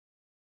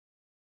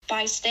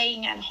by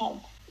staying at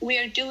home. We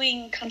are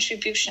doing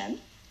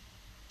contribution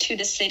to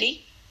the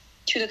city,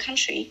 to the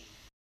country.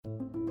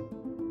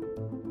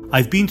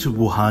 I've been to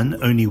Wuhan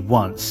only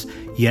once,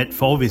 yet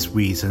for obvious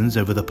reasons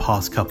over the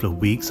past couple of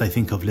weeks I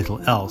think of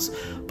little else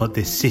but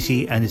this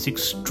city and its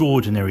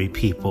extraordinary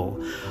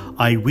people.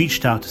 I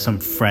reached out to some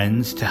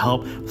friends to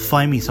help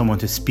find me someone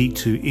to speak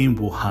to in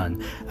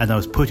Wuhan, and I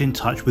was put in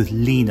touch with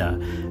Lena,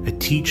 a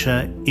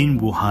teacher in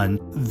Wuhan.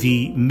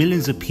 The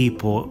millions of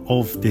people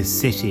of this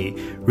city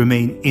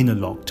remain in a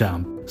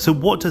lockdown. So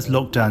what does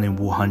lockdown in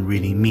Wuhan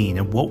really mean,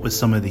 and what were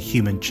some of the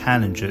human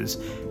challenges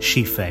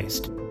she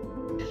faced?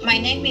 My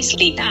name is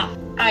Lena.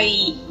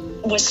 I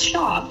was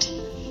shocked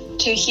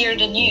to hear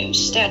the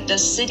news that the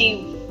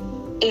city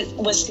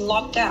was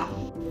locked down.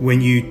 When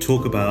you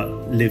talk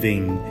about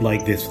living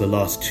like this for the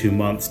last 2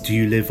 months, do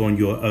you live on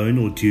your own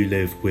or do you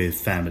live with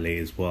family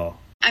as well?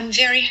 I'm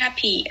very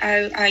happy.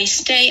 I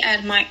stay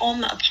at my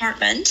own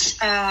apartment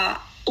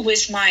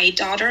with my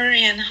daughter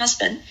and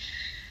husband.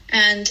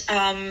 And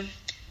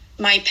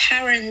my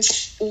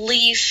parents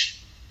live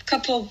a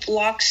couple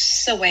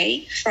blocks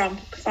away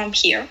from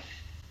here.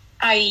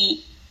 I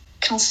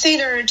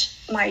considered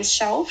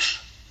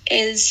myself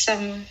as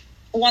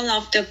one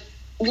of the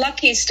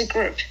luckiest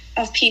group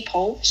of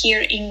people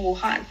here in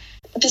Wuhan.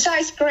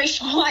 Besides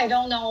grateful, I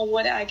don't know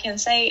what I can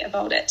say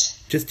about it.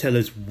 Just tell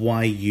us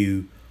why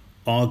you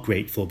are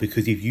grateful,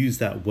 because you've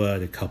used that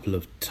word a couple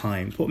of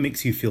times. What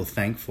makes you feel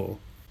thankful?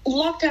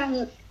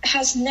 Lockdown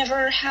has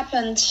never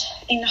happened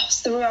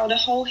throughout the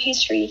whole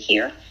history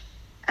here.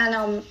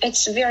 And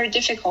it's very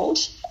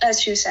difficult,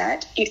 as you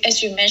said,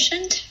 as you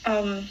mentioned.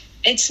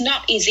 It's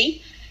not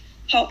easy.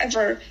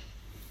 However,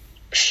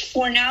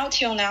 for now,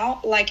 till now,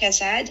 like I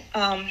said,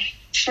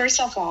 first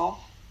of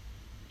all,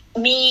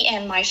 me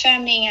and my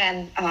family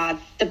and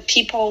the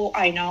people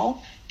I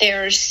know,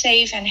 they're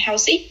safe and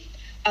healthy.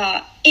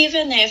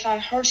 Even if I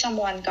heard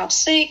someone got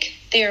sick,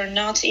 they're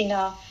not in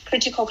a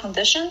critical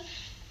condition,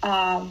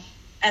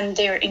 and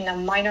they're in a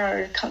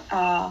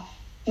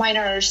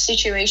minor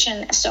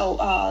situation.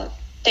 So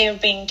they're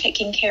being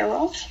taken care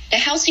of. The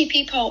healthy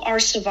people are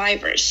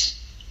survivors.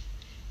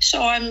 So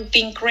I'm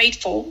being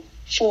grateful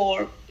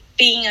for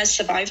being a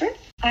survivor.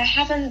 I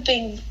haven't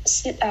been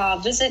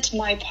visit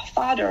my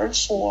father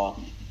for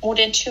more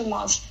than 2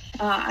 months.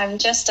 I'm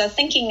just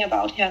thinking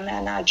about him,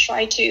 and I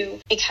try to,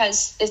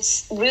 because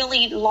it's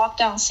really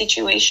lockdown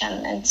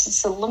situation and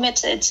it's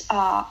limited.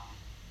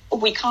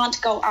 We can't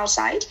go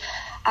outside.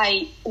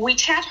 We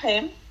chat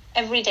him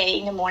every day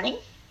in the morning,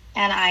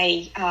 and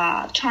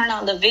I turn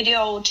on the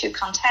video to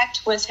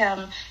contact with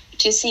him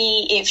to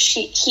see if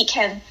he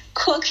can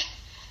cook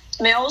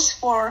meals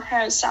for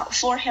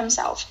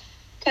himself.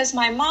 Because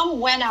my mom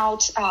went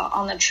out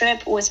on a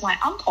trip with my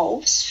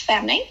uncle's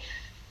family.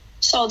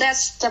 So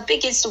that's the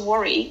biggest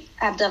worry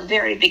at the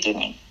very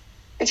beginning,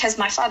 because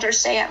my father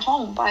stay at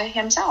home by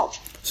himself.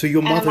 So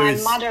your mother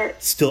is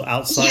still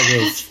outside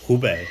of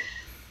Hubei?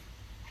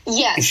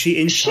 Yes. Is she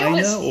in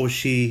China or is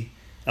she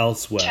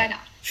elsewhere? China.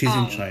 She's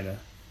in China.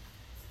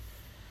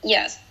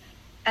 Yes.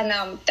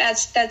 And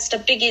that's the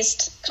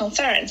biggest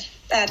concern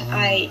that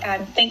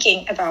I'm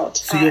thinking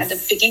about at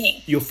the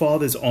beginning. Your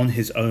father's on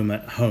his own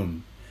at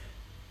home?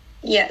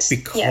 Yes.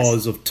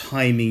 Because of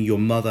timing, your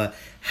mother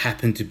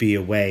happened to be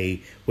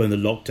away when the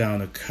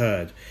lockdown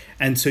occurred.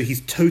 And so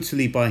he's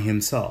totally by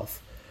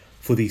himself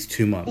for these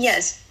 2 months.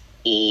 Yes.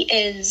 He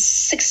is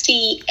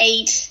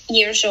 68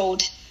 years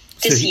old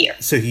this year.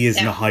 So he is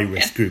in a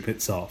high-risk group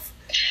itself.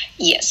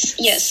 Yes.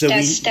 So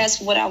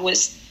that's what I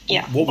was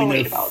what we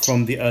know about.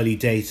 From the early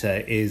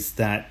data is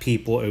that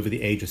people over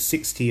the age of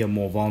 60 are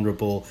more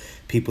vulnerable,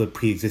 people with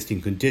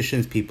pre-existing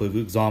conditions, people, for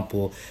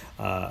example,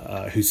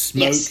 who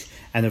smoke,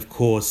 and of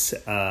course,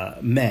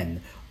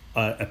 men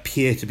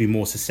appear to be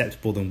more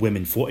susceptible than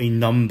women for a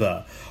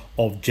number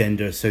of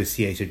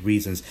gender-associated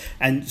reasons.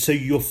 And so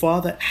your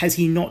father, has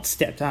he not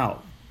stepped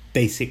out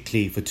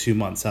basically for 2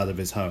 months out of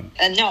his home?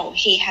 No,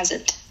 he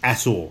hasn't.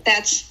 At all?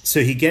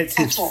 So he gets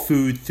his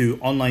food through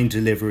online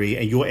delivery,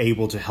 and you're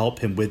able to help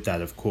him with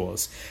that, of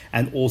course.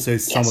 And also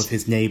some of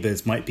his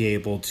neighbours might be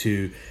able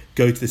to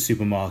go to the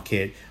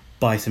supermarket,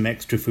 buy some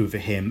extra food for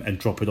him and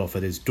drop it off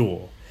at his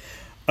door.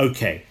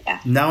 Okay,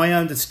 now I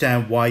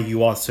understand why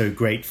you are so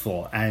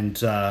grateful, and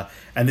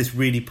this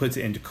really puts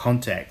it into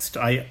context.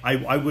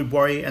 I would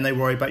worry, and I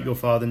worry about your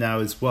father now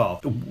as well.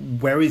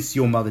 Where is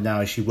your mother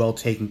now? Is she well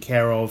taken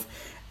care of?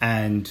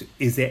 And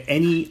is there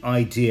any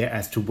idea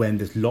as to when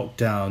this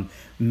lockdown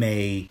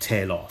may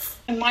tail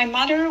off? My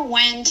mother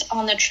went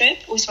on a trip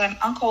with my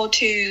uncle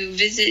to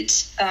visit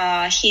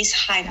his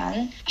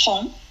Hainan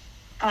home.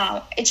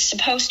 It's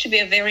supposed to be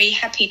a very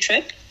happy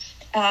trip,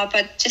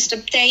 but just the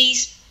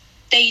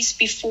days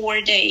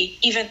before they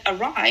even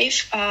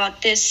arrive,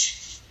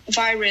 this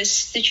virus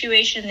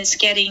situation was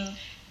getting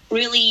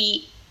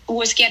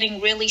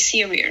really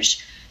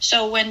serious.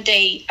 So when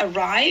they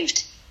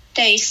arrived,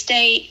 they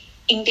stayed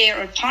in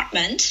their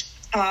apartment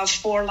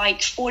for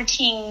like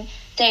 14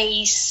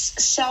 days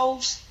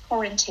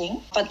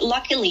self-quarantine. But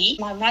luckily,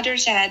 my mother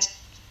said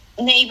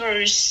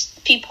neighbors,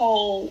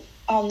 people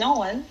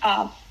unknown,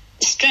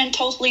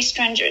 totally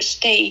strangers.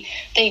 They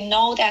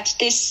know that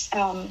this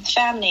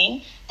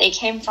family, they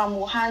came from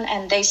Wuhan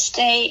and they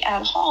stay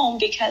at home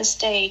because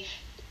they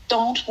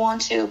don't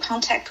want to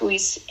contact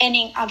with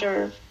any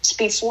other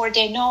before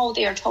they know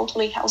they are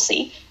totally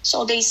healthy.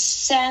 So they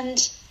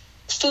send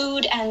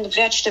food and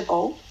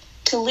vegetable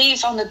to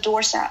leave on the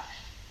doorstep,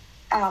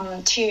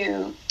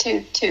 to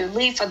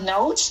leave a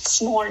note,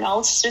 small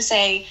notes to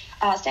say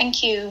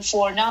thank you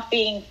for not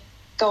being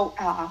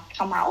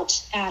come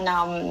out,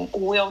 and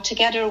we'll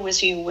together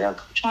with you.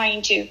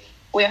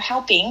 We're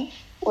helping.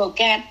 We'll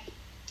get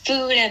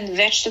food and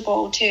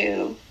vegetable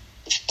to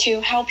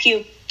help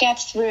you get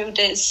through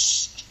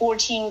this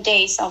 14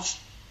 days of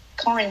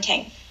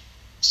quarantine.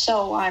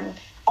 So I'm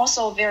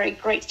also very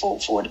grateful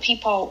for the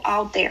people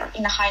out there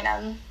in the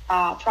Hainan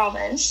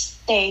province.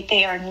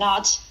 They are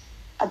not,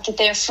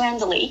 they're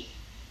friendly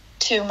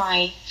to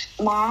my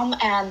mom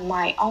and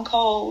my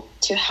uncle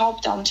to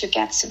help them to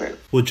get through.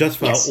 Well, just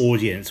for our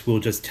audience, we'll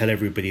just tell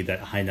everybody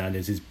that Hainan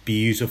is this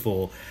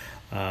beautiful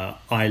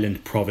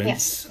island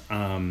province.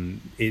 Yes.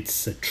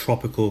 It's a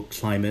tropical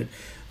climate.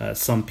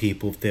 Some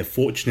people, if they're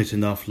fortunate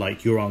enough,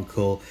 like your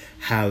uncle,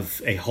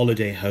 have a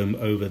holiday home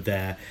over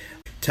there.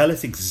 Tell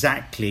us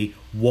exactly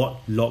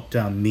what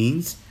lockdown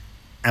means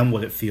and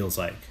what it feels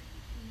like.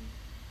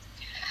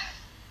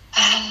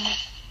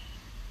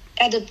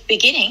 At the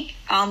beginning,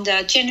 on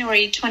the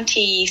January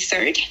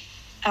 23rd,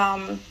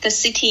 the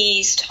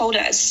cities told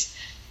us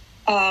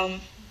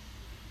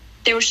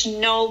there's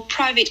no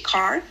private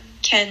car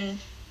can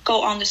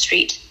go on the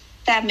street.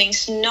 That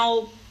means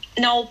no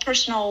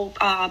personal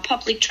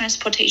public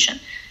transportation,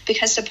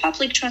 because the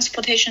public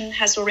transportation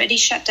has already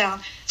shut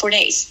down for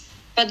days.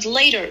 But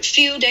later,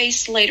 few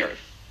days later,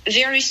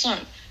 very soon,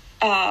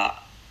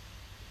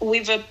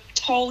 we were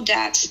told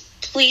that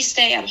please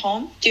stay at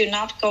home. Do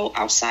not go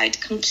outside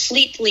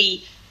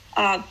completely.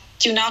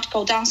 Do not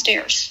go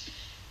downstairs.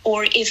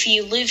 Or if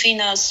you live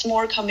in a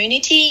small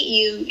community,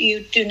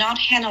 you do not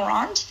hang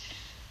around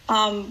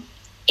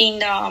in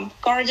the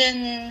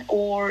garden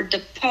or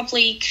the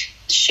public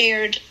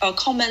shared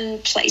common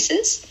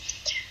places.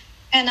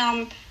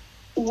 And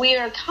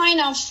we're kind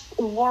of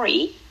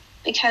worried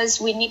because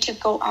we need to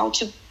go out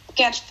to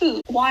get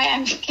food. Why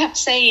I kept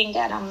saying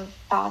that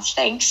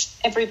thanks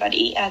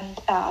everybody and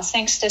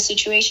thanks the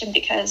situation,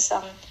 because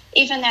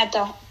even at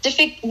the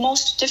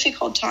most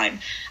difficult time,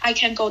 I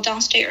can go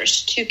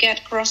downstairs to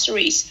get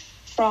groceries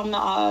from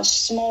a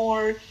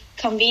small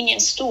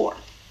convenience store,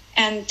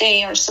 and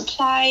their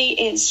supply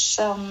is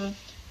some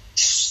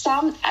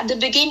at the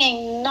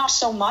beginning not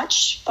so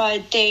much,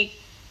 but they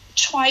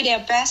try their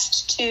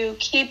best to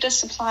keep the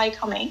supply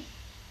coming.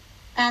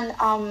 And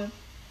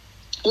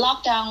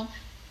lockdown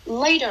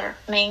later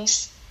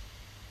means,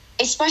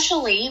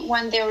 especially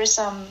when there is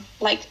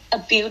like a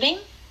building,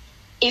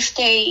 if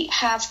they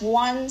have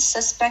one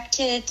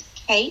suspected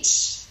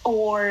case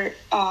or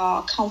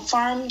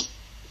confirmed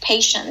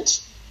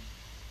patient,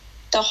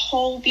 the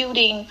whole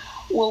building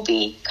will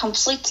be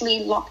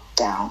completely locked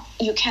down.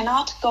 You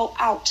cannot go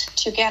out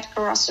to get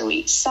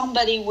groceries.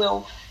 Somebody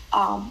will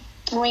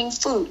bring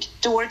food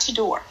door to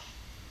door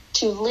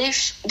to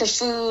leave the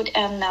food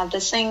and the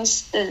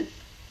things.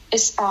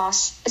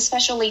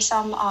 Especially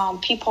some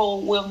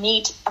people will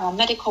need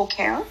medical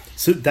care.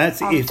 So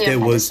that's if there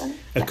was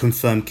a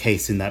confirmed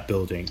case in that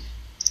building.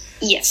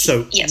 Yes.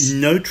 So yes.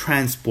 No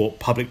transport,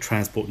 public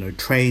transport, no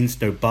trains,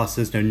 no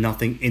buses, no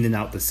nothing in and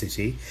out the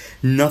city,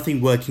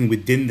 nothing working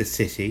within the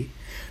city,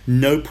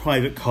 no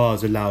private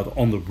cars allowed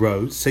on the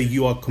road. So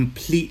you are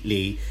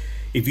completely,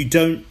 if you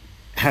don't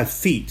have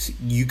feet,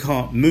 you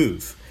can't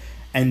move.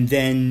 And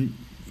then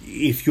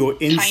if you're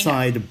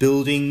inside a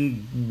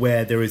building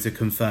where there is a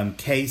confirmed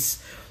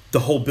case,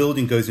 the whole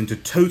building goes into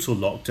total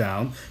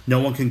lockdown. No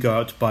one can go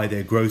out to buy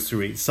their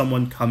groceries.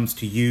 Someone comes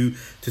to you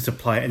to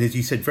supply, and as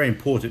you said, very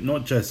important,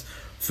 not just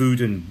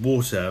food and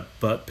water,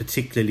 but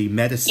particularly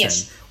medicine.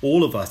 Yes.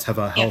 All of us have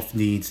our health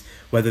needs,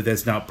 whether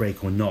there's an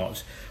outbreak or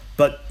not.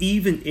 But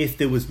even if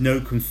there was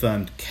no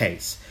confirmed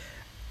case,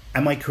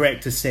 am I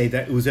correct to say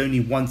that it was only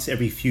once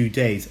every few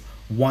days,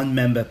 one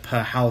member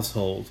per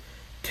household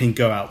can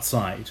go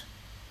outside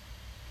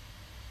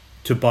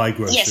to buy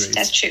groceries? Yes,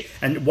 that's true.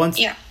 And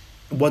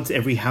once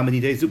every how many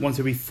days? Is it once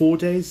every 4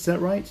 days? Is that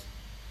right?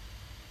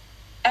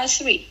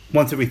 3.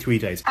 Once every 3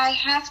 days. I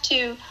have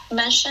to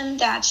mention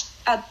that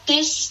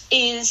this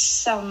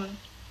is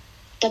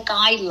the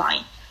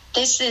guideline.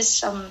 This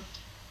is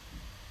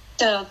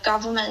the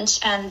government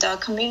and the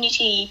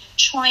community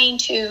trying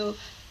to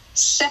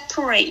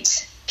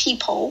separate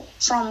people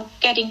from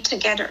getting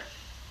together.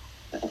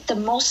 The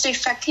most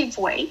effective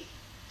way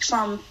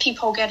from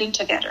people getting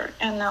together.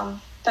 And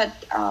but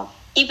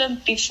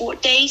even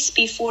days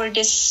before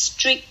this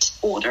strict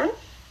order,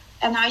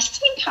 and I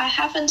think I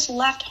haven't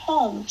left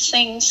home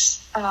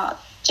since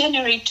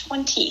January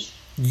 20th.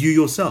 You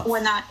yourself?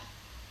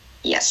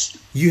 Yes.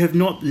 You have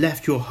not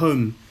left your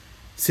home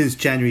since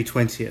January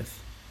 20th?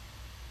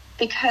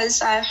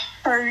 Because I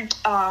heard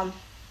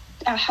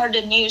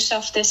the news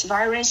of this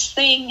virus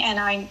thing, and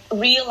I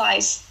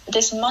realized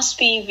this must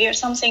be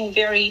something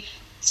very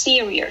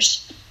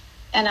serious.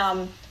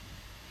 And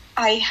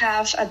I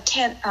have a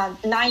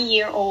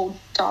 9-year-old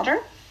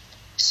daughter.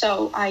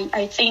 So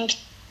I think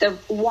the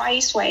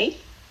wise way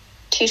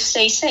to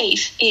stay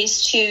safe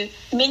is to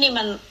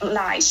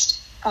minimize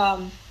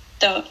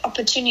the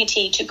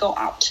opportunity to go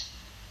out.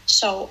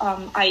 So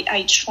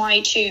I try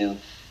to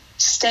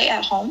stay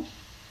at home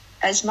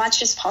as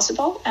much as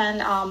possible, and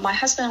my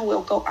husband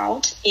will go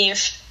out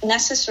if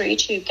necessary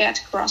to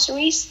get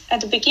groceries.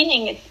 At the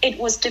beginning, it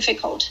was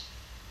difficult.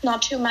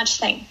 Not too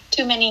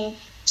many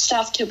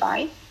stuff to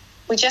buy.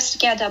 We just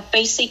get the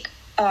basic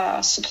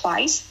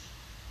supplies.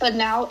 But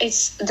now the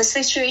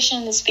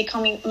situation is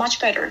becoming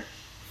much better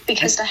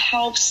because the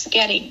help's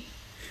getting.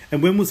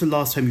 And when was the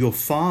last time your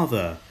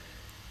father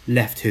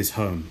left his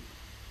home?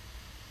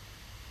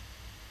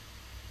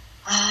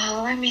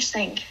 Let me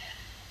think.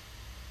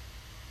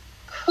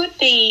 Could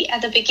be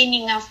at the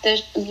beginning of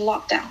the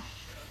lockdown.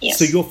 Yes.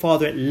 So your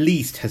father at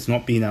least has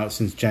not been out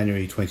since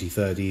January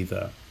 23rd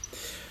either.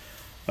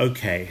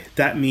 Okay,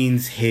 that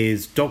means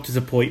his doctor's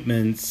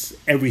appointments,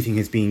 everything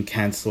has been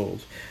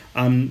cancelled.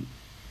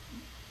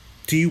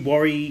 Do you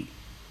worry,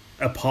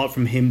 apart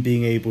from him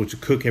being able to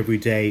cook every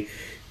day,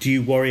 do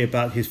you worry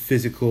about his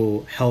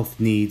physical health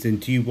needs, and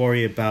do you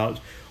worry about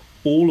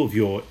all of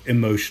your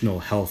emotional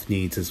health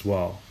needs as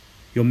well,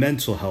 your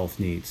mental health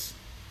needs?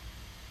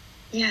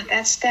 Yeah,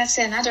 that's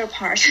another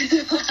part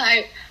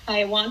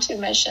I want to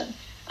mention.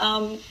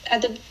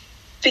 At the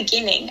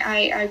beginning,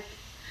 I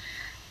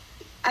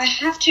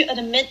have to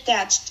admit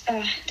that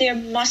there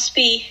must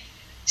be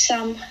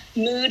some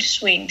mood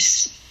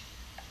swings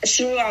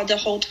throughout the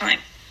whole time,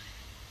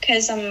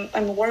 because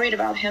I'm worried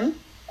about him,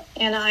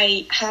 and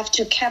I have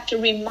to keep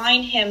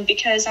remind him,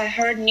 because I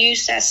heard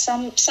news that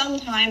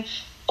sometimes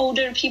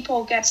older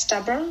people get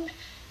stubborn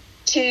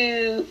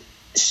to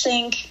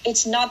think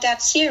it's not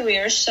that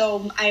serious,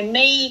 so I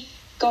may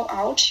go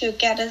out to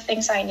get the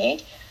things I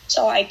need.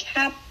 So I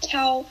kept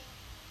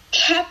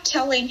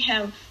telling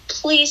him,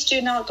 please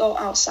do not go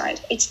outside.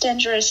 It's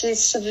dangerous.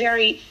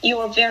 You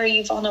are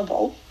very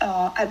vulnerable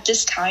at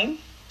this time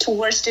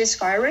towards this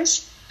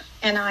virus.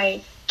 And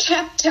I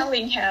kept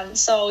telling him,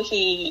 so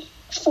he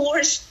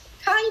forced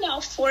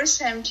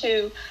him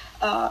to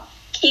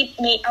keep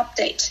me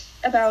updated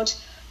about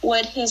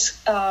what his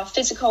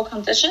physical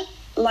condition,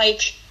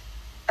 like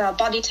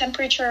body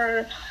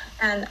temperature,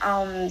 and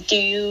do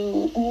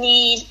you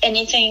need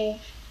anything?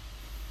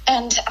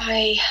 And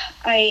I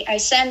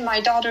send my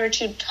daughter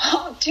to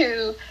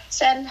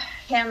send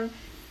him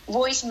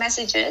voice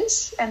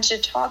messages and to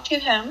talk to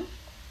him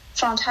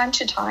from time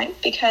to time,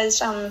 because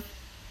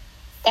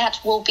that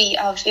will be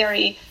a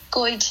very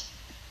good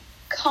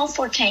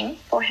comforting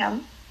for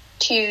him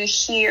to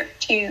hear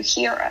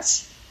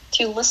us,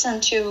 to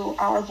listen to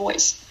our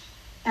voice.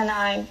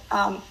 And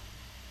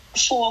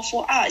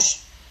for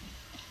us,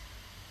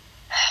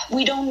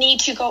 we don't need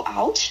to go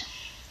out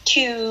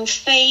to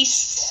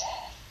face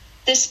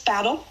this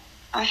battle.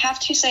 I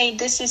have to say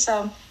this is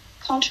a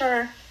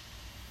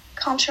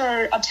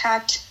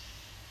counter-attack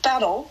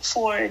battle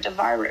for the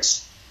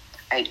virus.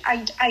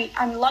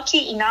 I'm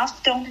lucky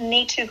enough, don't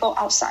need to go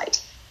outside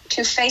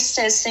to face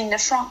this in the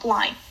front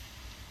line.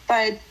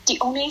 But the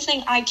only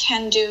thing I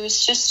can do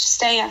is just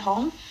stay at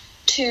home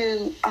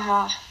to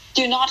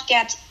do not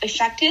get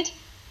affected.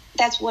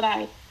 That's what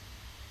I'm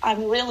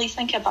really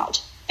thinking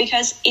about.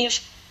 Because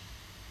if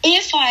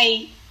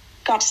I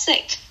got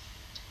sick,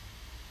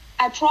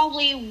 I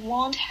probably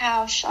won't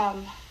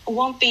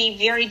be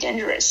very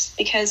dangerous,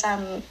 because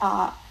I'm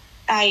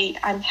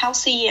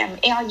healthy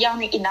and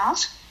young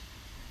enough.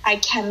 I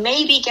can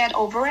maybe get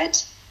over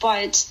it,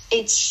 but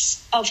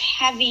it's a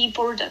heavy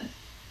burden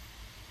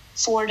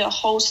for the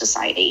whole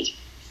society,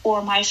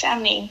 for my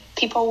family.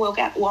 People will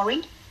get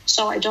worried,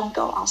 so I don't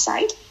go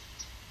outside.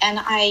 And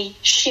I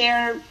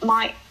share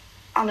my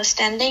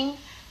understanding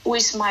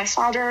with my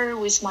father,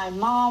 with my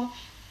mom,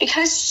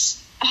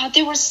 because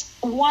there was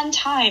one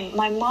time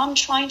my mom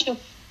trying to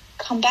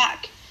come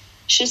back.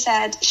 She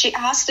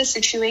asked the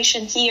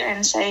situation here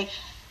and say,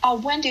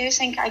 when do you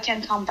think I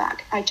can come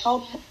back? I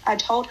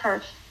told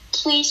her,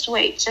 please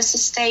wait, just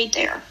stay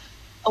there.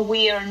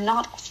 We are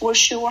not for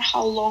sure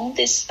how long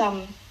this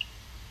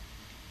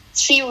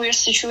serious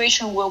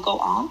situation will go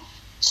on.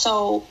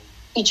 So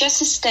you just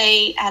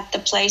stay at the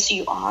place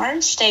you are,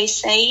 stay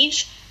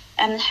safe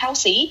and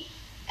healthy.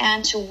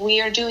 And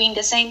we are doing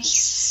the same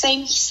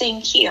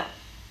thing here.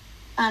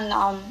 And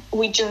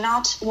we do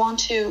not want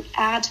to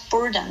add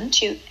burden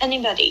to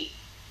anybody,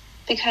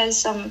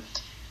 because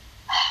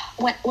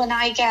when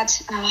I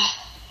get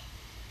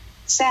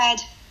sad,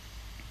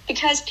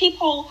 because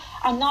people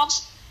are not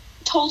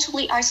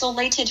totally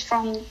isolated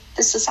from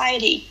the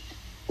society.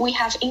 We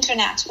have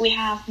internet, we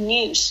have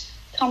news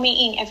coming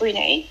in every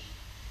day,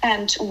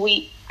 and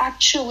we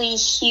actually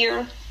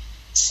hear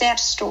sad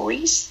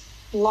stories.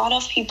 A lot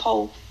of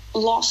people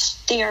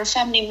lost their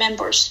family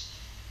members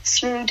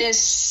through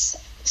this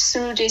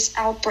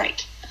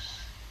outbreak.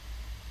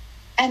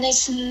 And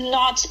it's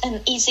not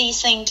an easy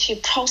thing to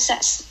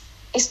process,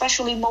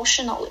 especially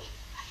emotionally.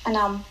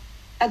 And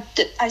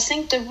I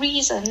think the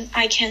reason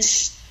I can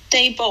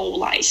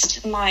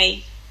stabilized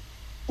my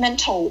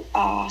mental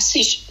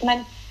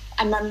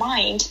and my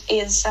mind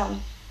is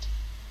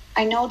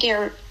I know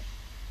there are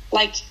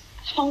like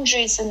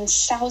hundreds and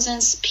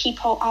thousands of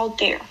people out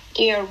there.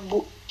 They are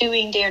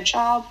doing their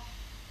job,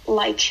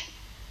 like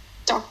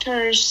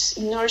doctors,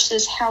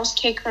 nurses, health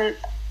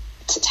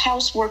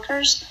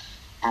workers,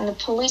 and the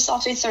police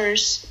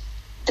officers,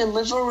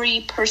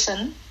 delivery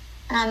person,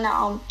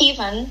 and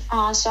even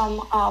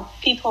some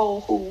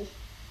people who,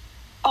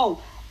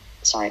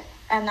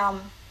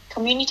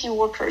 community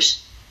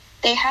workers.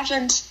 They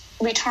haven't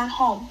returned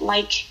home,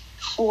 like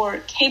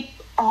keep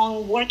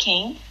on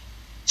working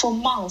for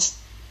months.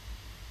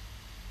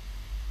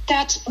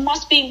 That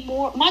must be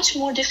much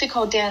more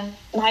difficult than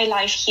my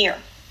life here.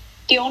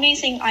 The only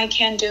thing I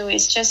can do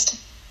is just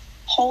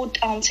hold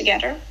on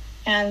together.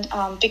 And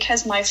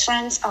because my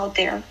friends out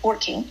there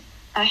working,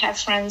 I have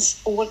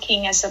friends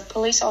working as a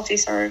police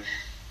officer,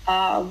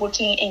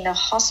 working in a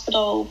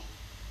hospital,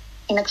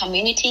 in a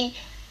community.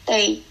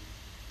 They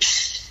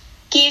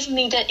give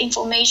me the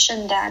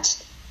information that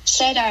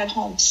stay at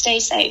home, stay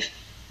safe.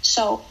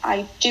 So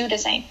I do the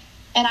same.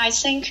 And I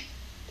think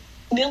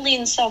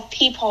millions of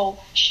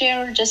people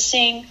share the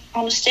same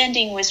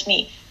understanding with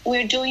me.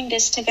 We're doing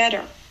this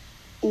together.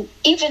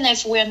 Even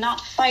if we're not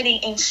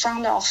fighting in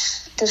front of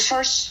the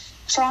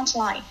front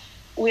line,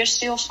 we're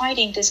still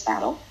fighting this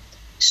battle.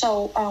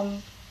 So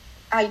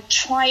I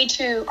try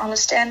to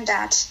understand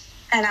that.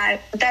 And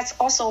that's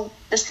also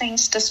the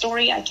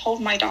story I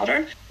told my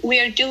daughter.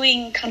 We're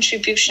doing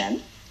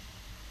contribution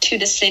to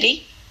the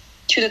city,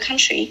 to the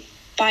country,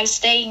 by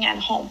staying at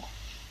home.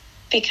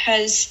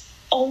 Because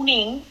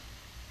owning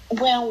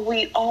when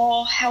we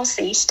all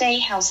stay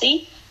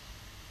healthy,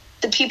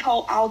 the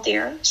people out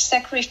there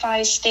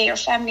sacrifice their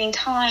family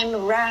time,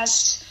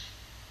 rest.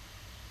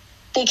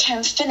 They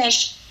can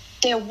finish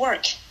their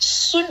work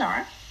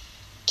sooner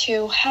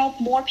to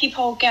help more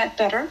people get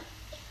better.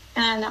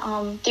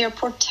 And they're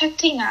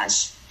protecting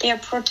us. They're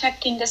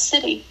protecting the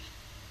city.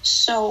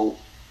 So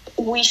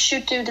we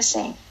should do the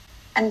same.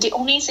 And the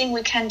only thing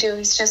we can do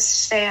is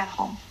just stay at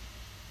home.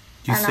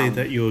 You say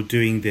that you're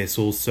doing this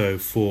also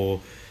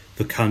for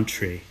the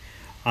country.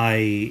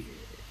 I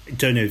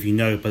don't know if you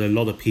know, but a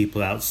lot of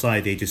people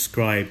outside, they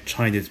describe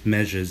China's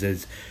measures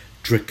as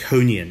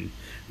draconian,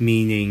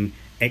 meaning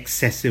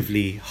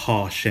excessively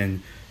harsh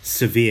and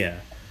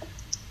severe.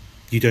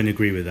 You don't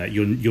agree with that?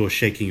 You're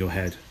shaking your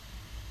head.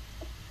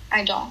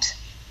 I don't.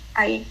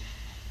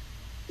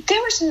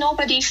 There is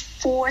nobody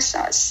force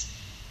us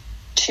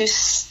to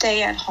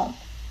stay at home.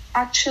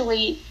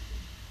 Actually,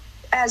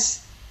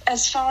 as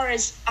far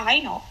as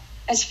I know,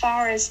 as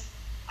far as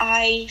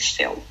I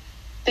feel,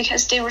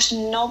 because there was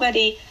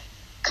nobody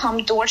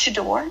come door to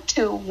door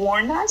to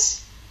warn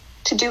us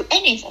to do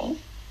anything.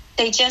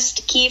 They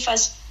just give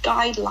us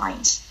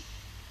guidelines.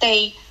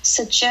 They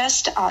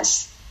suggest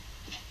us,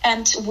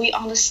 and we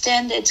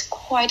understand it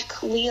quite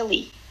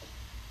clearly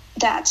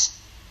that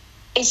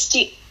it's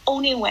the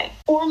only way.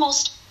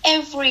 Almost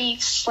every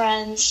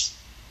friend's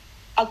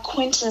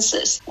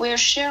acquaintances, we're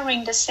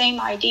sharing the same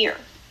idea.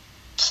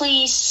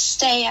 Please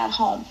stay at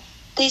home.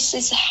 This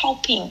is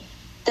helping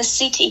the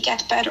city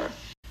get better.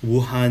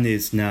 Wuhan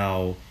is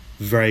now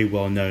very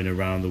well known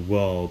around the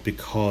world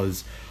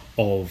because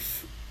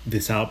of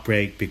this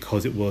outbreak,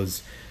 because it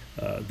was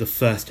the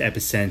first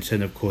epicenter,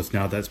 and of course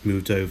now that's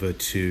moved over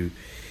to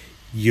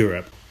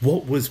Europe.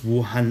 What was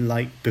Wuhan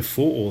like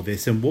before all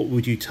this, and what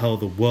would you tell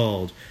the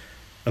world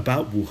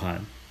about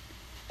Wuhan?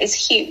 It's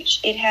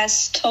huge. It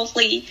has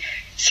totally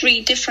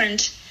 3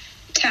 different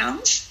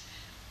towns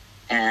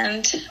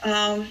and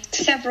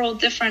several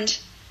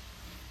different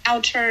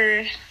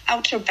outer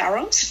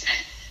barrels.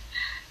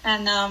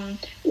 And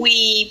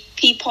we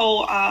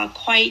people are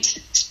quite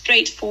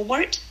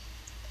straightforward.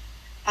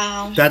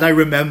 That I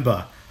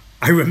remember.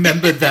 I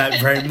remember that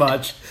very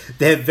much.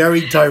 They're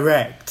very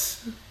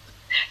direct.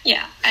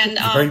 Yeah, and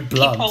very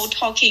blunt. People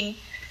talking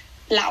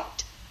loud.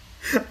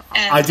 And,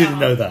 I didn't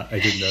know that.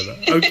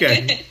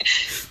 Okay.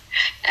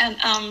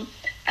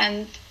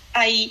 and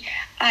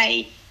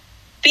I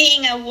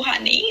being a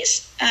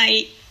Wuhanese,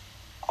 I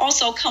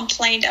also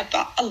complained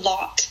a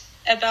lot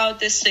about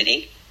the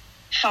city,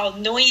 how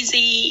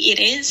noisy it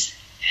is,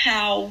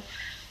 how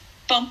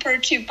bumper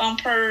to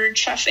bumper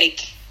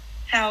traffic,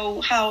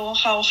 how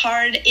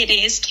hard it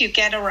is to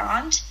get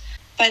around.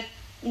 But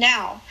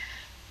now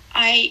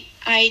I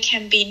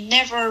can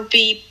never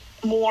be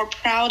more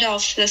proud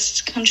of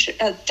this country,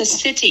 the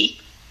city,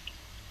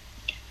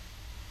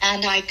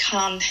 and I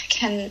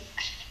can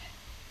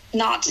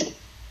not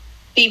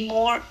be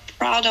more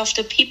proud of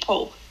the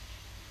people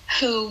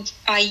who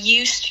I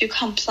used to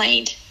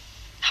complain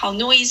how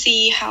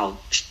noisy, how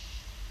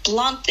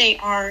blunt they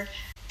are.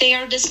 They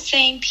are the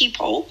same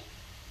people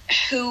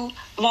who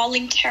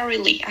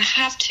voluntarily, I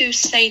have to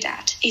say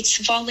that, it's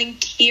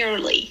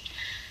voluntarily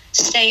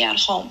stay at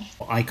home.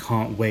 I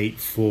can't wait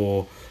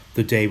for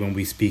the day when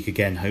we speak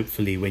again,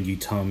 hopefully, when you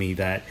tell me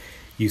that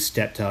you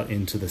stepped out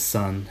into the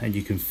sun and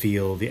you can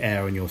feel the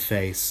air on your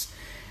face,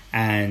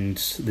 and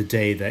the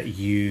day that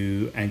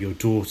you and your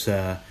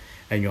daughter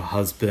and your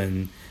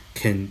husband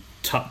can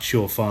touch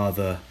your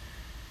father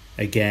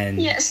again.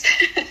 Yes.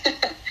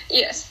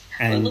 Yes.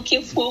 And we're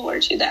looking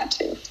forward to that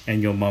too.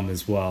 And your mum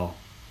as well.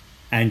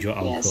 And your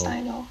uncle. Yes,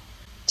 I know.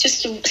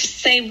 Just to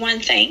say one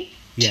thing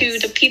to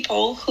the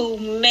people who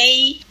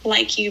may,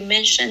 like you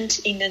mentioned,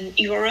 in the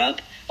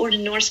Europe or the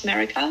North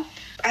America,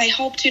 I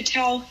hope to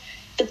tell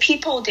the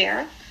people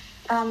there,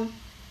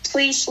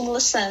 please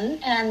listen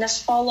and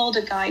follow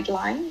the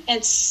guideline.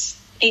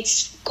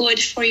 It's good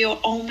for your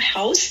own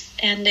health,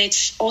 and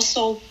it's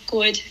also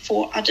good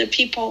for other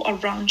people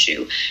around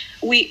you.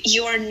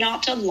 You are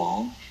not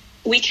alone.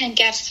 We can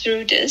get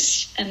through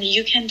this, and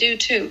you can do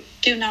too.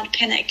 Do not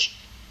panic.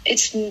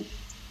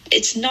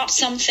 It's not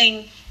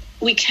something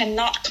we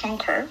cannot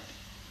conquer.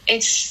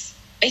 It's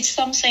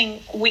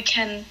something we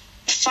can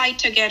fight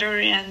together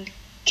and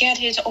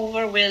get it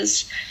over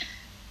with,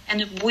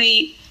 and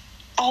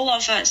all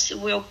of us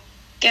will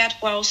get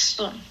well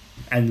soon.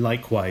 And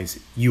likewise,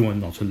 you are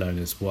not alone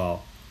as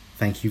well.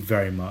 Thank you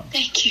very much.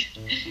 Thank you.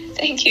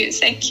 Thank you.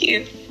 Thank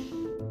you.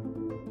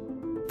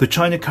 The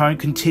China Current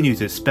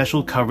continues its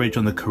special coverage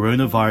on the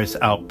coronavirus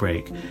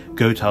outbreak.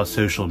 Go to our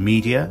social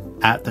media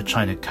at The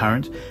China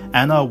Current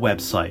and our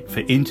website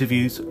for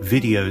interviews,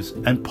 videos,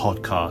 and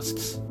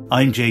podcasts.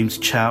 I'm James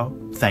Chau.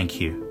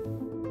 Thank you.